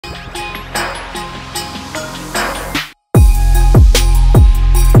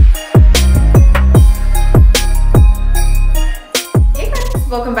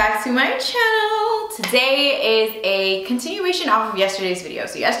channel. Today is a continuation off of yesterday's video.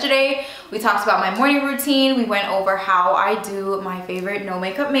 So yesterday we talked about my morning routine. We went over how I do my favorite no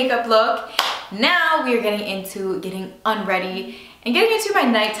makeup look. Now we are getting into getting unready and getting into my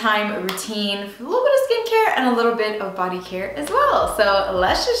nighttime routine, a little bit of skincare and a little bit of body care as well. So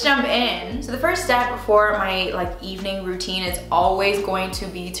let's just jump in. So the first step for my evening routine is always going to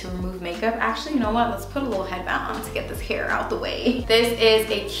be to remove makeup. Actually, you know what? Let's put a little headband on to get this hair out the way. This is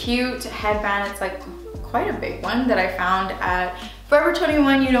a cute headband. It's quite a big one that I found at Forever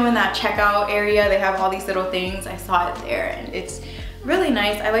 21, you know, in that checkout area. They have all these little things. I saw it there and it's really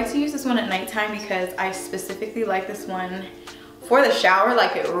nice. I like to use this one at nighttime because I specifically like this one for the shower.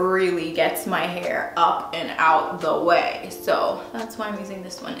 It really gets my hair up and out the way. So that's why I'm using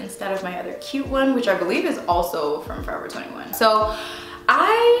this one instead of my other cute one, which I believe is also from Forever 21. So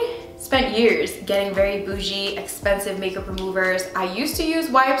I spent years getting very bougie, expensive makeup removers. I used to use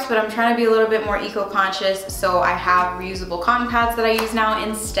wipes, but I'm trying to be a little bit more eco-conscious, so I have reusable cotton pads that I use now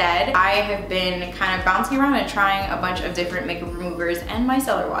instead. I have been kind of bouncing around and trying a bunch of different makeup removers and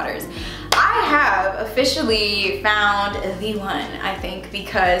micellar waters. I have officially found the one, I think,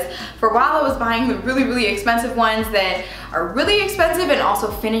 because for a while I was buying the really expensive ones that are really expensive and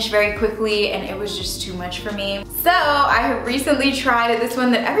also finish very quickly, and it was just too much for me. So I have recently tried this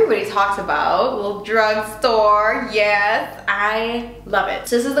one that everybody talks about, little drugstore. Yes, I love it.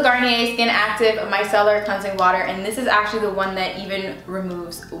 So this is the Garnier Skin Active Micellar Cleansing Water, and this is actually the one that even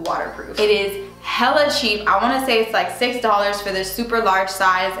removes waterproof. It is hella cheap. I want to say it's like $6 for this super large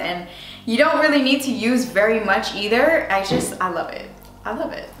size, and you don't really need to use very much either. I love it. I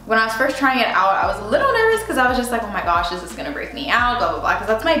love it. When I was first trying it out, I was a little nervous because I was just like, oh my gosh, is this gonna break me out, blah, blah, blah, because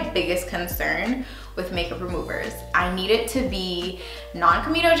that's my biggest concern with makeup removers. I need it to be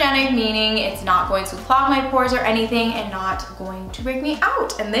non-comedogenic, meaning it's not going to clog my pores or anything and not going to break me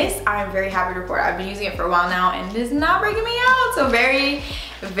out. And this, I'm very happy to report. I've been using it for a while now and it is not breaking me out. So very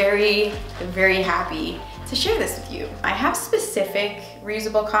happy to share this with you. I have specific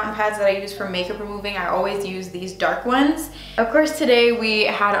reusable cotton pads that I use for makeup removing. I always use these dark ones. Of course, today we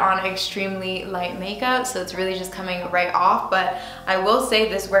had on extremely light makeup, so it's really just coming right off, but I will say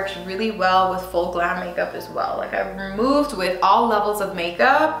this works really well with full glam makeup as well. I've removed with all levels of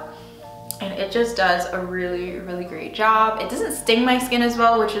makeup and it just does a really great job. It doesn't sting my skin as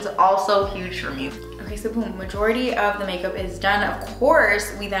well, which is also huge for me. Okay, so boom, majority of the makeup is done. Of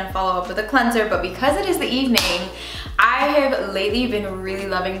course, we then follow up with a cleanser, but because it is the evening, I have lately been really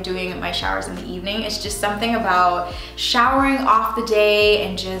loving doing my showers in the evening. It's just something about showering off the day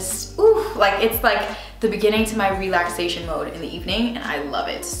and just, oof, it's like the beginning to my relaxation mode in the evening, and I love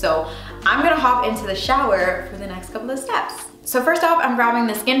it. So I'm gonna hop into the shower for the next couple of steps. So first off, I'm grabbing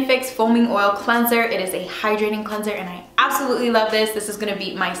the Skin Fix Foaming Oil Cleanser. It is a hydrating cleanser and I absolutely love this. This is gonna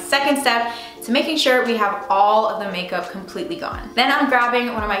be my second step to making sure we have all of the makeup completely gone. Then I'm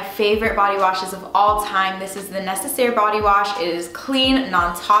grabbing one of my favorite body washes of all time. This is the Necessaire Body Wash. It is clean,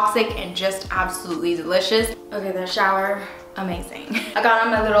 non-toxic, and just absolutely delicious. Okay, the shower, amazing. I got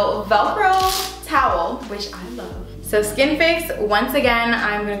on my little Velcro towel, which I love. So Skin Fix, once again,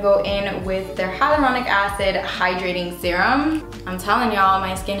 I'm gonna go in with their hyaluronic acid hydrating serum. I'm telling y'all,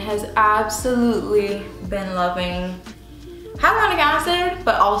 my skin has absolutely been loving hyaluronic acid,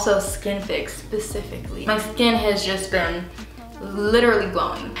 but also Skin Fix specifically. My skin has just been literally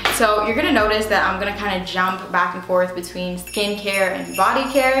glowing. So you're gonna notice that I'm gonna kind of jump back and forth between skincare and body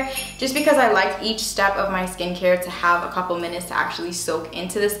care, just because I like each step of my skincare to have a couple minutes to actually soak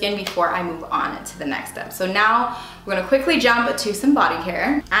into the skin before I move on to the next step. So now we're gonna quickly jump to some body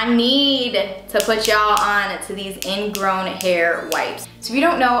care. I need to put y'all on to these ingrown hair wipes. So if you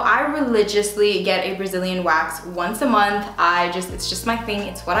don't know, I religiously get a Brazilian wax once a month. It's just my thing,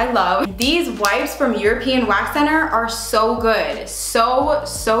 it's what I love. These wipes from European Wax Center are so good,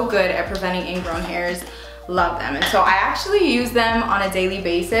 so good at preventing ingrown hairs. Love them. And so I actually use them on a daily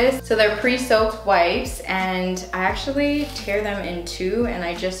basis. So they're pre-soaked wipes and I actually tear them in two and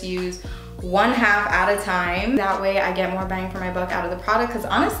I just use 1/2 at a time. That way I get more bang for my buck out of the product, because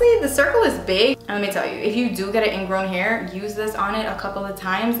honestly the circle is big. And let me tell you, if you do get an ingrown hair, use this on it a couple of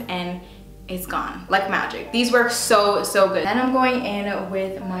times and it's gone like magic. These work so good. Then I'm going in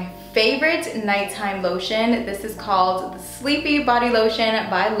with my favorite nighttime lotion. This is called the Sleepy Body Lotion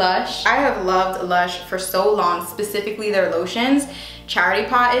by Lush. I have loved Lush for so long, specifically their lotions. Charity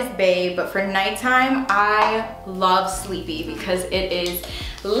Pot is bae, but for nighttime, I love Sleepy because it is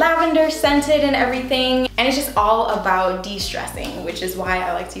lavender scented and everything, and it's just all about de-stressing, which is why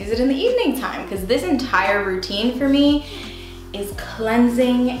I like to use it in the evening time, because this entire routine for me is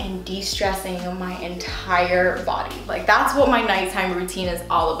cleansing and de-stressing my entire body. Like, that's what my nighttime routine is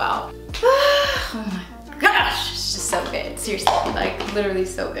all about. Oh my gosh, it's just so good. Seriously, like literally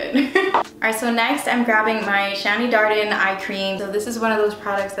so good. Alright, so next I'm grabbing my Shiny Darden eye cream. So this is one of those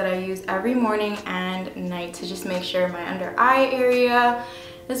products that I use every morning and night to just make sure my under eye area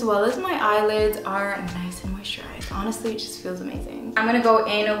as well as my eyelids are nice and moisturized. Honestly, it just feels amazing. I'm gonna go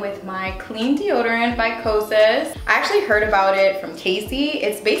in with my clean deodorant by Kosas. I actually heard about it from Casey.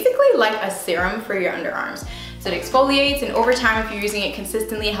 It's basically like a serum for your underarms. So it exfoliates, and over time, if you're using it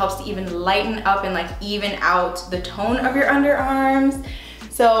consistently, it helps to even lighten up and like even out the tone of your underarms.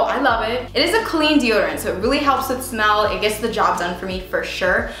 So I love it. It is a clean deodorant, so it really helps with smell. It gets the job done for me for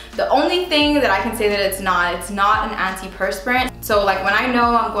sure. The only thing that I can say that it's not an antiperspirant. So like when I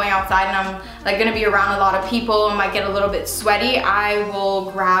know I'm going outside and I'm like gonna be around a lot of people and might get a little bit sweaty, I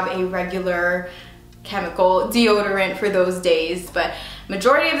will grab a regular chemical deodorant for those days. But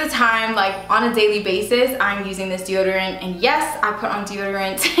majority of the time, like on a daily basis, I'm using this deodorant. And yes, I put on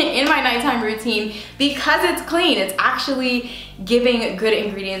deodorant in my nighttime routine because it's clean. It's actually giving good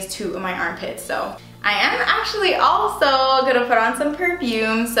ingredients to my armpits. So I am actually also gonna put on some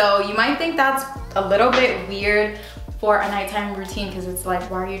perfume. So you might think that's a little bit weird for a nighttime routine because it's like,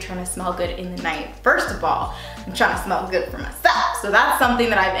 why are you trying to smell good in the night? First of all, I'm trying to smell good for myself. So that's something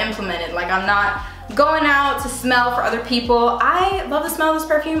that I've implemented. Like I'm not going out to smell for other people. I love the smell of this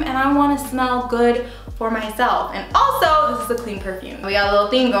perfume and I want to smell good for myself. And also, this is a clean perfume. We got a little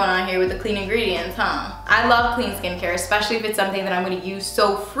theme going on here with the clean ingredients, huh? I love clean skincare, especially if it's something that I'm going to use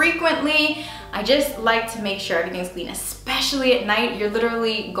so frequently. I just like to make sure everything's clean, especially at night. You're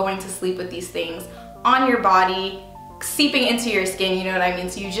literally going to sleep with these things on your body, seeping into your skin, you know what I mean?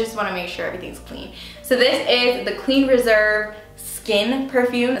 So you just want to make sure everything's clean. So this is the Clean Reserve Skin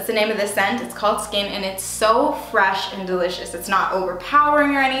perfume. That's the name of the scent. It's called Skin, and it's so fresh and delicious. It's not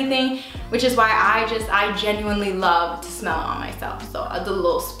overpowering or anything, which is why I genuinely love to smell it on myself. So I do a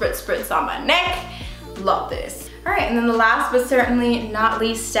little spritz on my neck. Love this. All right, and then the last but certainly not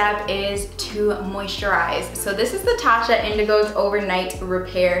least step is to moisturize. So this is the Tatcha Indigo's Overnight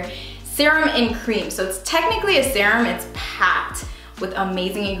Repair Serum in Cream. So it's technically a serum. It's packed with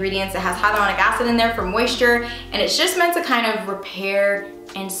amazing ingredients. It has hyaluronic acid in there for moisture, and it's just meant to kind of repair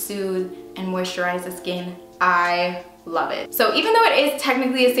and soothe and moisturize the skin. I love it. So even though it is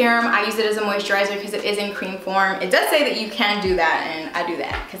technically a serum, I use it as a moisturizer because it is in cream form. It does say that you can do that, and I do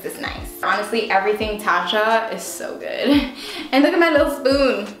that because it's nice. Honestly, everything Tatcha is so good. And look at my little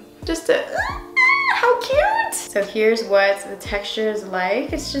spoon. Just to, how cute. So here's what the texture is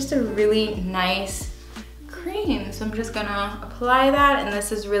like. It's just a really nice cream. So I'm just gonna apply that, and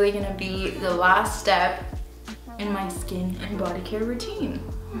this is really gonna be the last step in my skin and body care routine.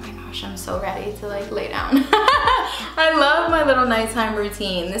 Oh my gosh, I'm so ready to like lay down. I love my little nighttime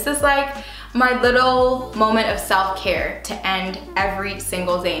routine. This is like my little moment of self-care to end every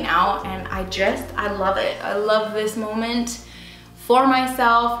single day now, and I love it. I love this moment for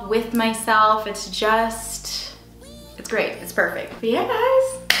myself, with myself. It's great, it's perfect. But yeah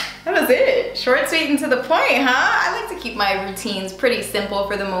guys, that was it. Short, sweet, and to the point, huh? I like to keep my routines pretty simple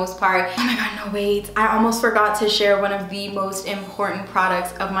for the most part. Oh my god, no wait. I almost forgot to share one of the most important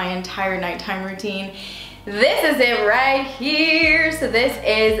products of my entire nighttime routine. This is it right here. So this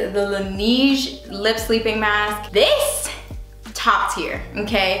is the Laneige Lip Sleeping Mask. This, top tier,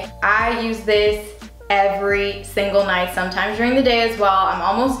 okay? I use this every single night, sometimes during the day as well. I'm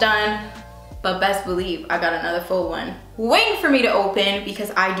almost done. But best believe I got another full one waiting for me to open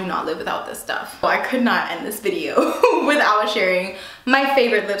because I do not live without this stuff. So I could not end this video without sharing my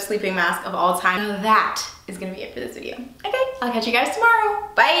favorite lip sleeping mask of all time. Now that is gonna be it for this video. Okay, I'll catch you guys tomorrow.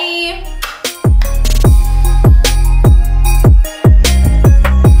 Bye.